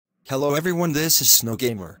Hello everyone, this is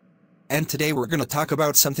SnowGamer. And today we're gonna talk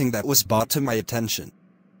about something that was brought to my attention.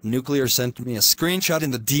 Nuclear sent me a screenshot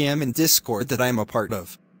in the DM in Discord that I'm a part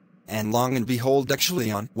of. And long and behold,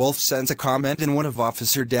 Dexuion Wolf sent a comment in one of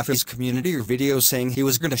Officer Defy's community or videos saying he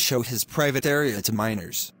was gonna show his private area to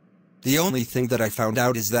minors. The only thing that I found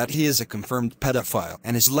out is that he is a confirmed pedophile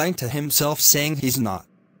and is lying to himself saying he's not.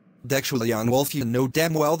 Dexuion Wolf, you know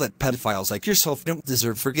damn well that pedophiles like yourself don't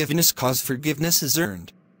deserve forgiveness cause forgiveness is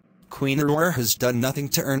earned. Queen Aurora has done nothing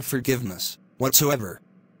to earn forgiveness, whatsoever.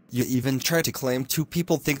 You even try to claim two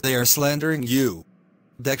people think they are slandering you.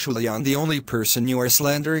 Dexuion, the only person you are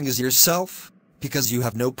slandering is yourself, because you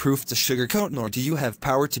have no proof to sugarcoat nor do you have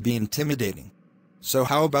power to be intimidating. So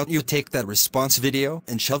how about you take that response video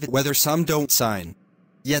and shove it whether some don't sign.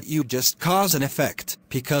 Yet you just cause an effect,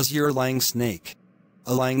 because you're a lying snake.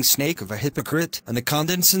 A lying snake of a hypocrite and a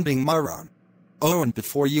condescending moron. Oh, and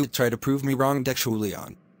before you try to prove me wrong,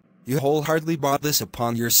 Dexuion, you wholeheartedly brought this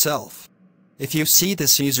upon yourself. If you see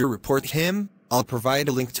this user, report him. I'll provide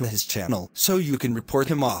a link to his channel so you can report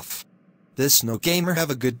him off. This SnowGamer, have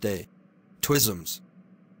a good day. Twisms.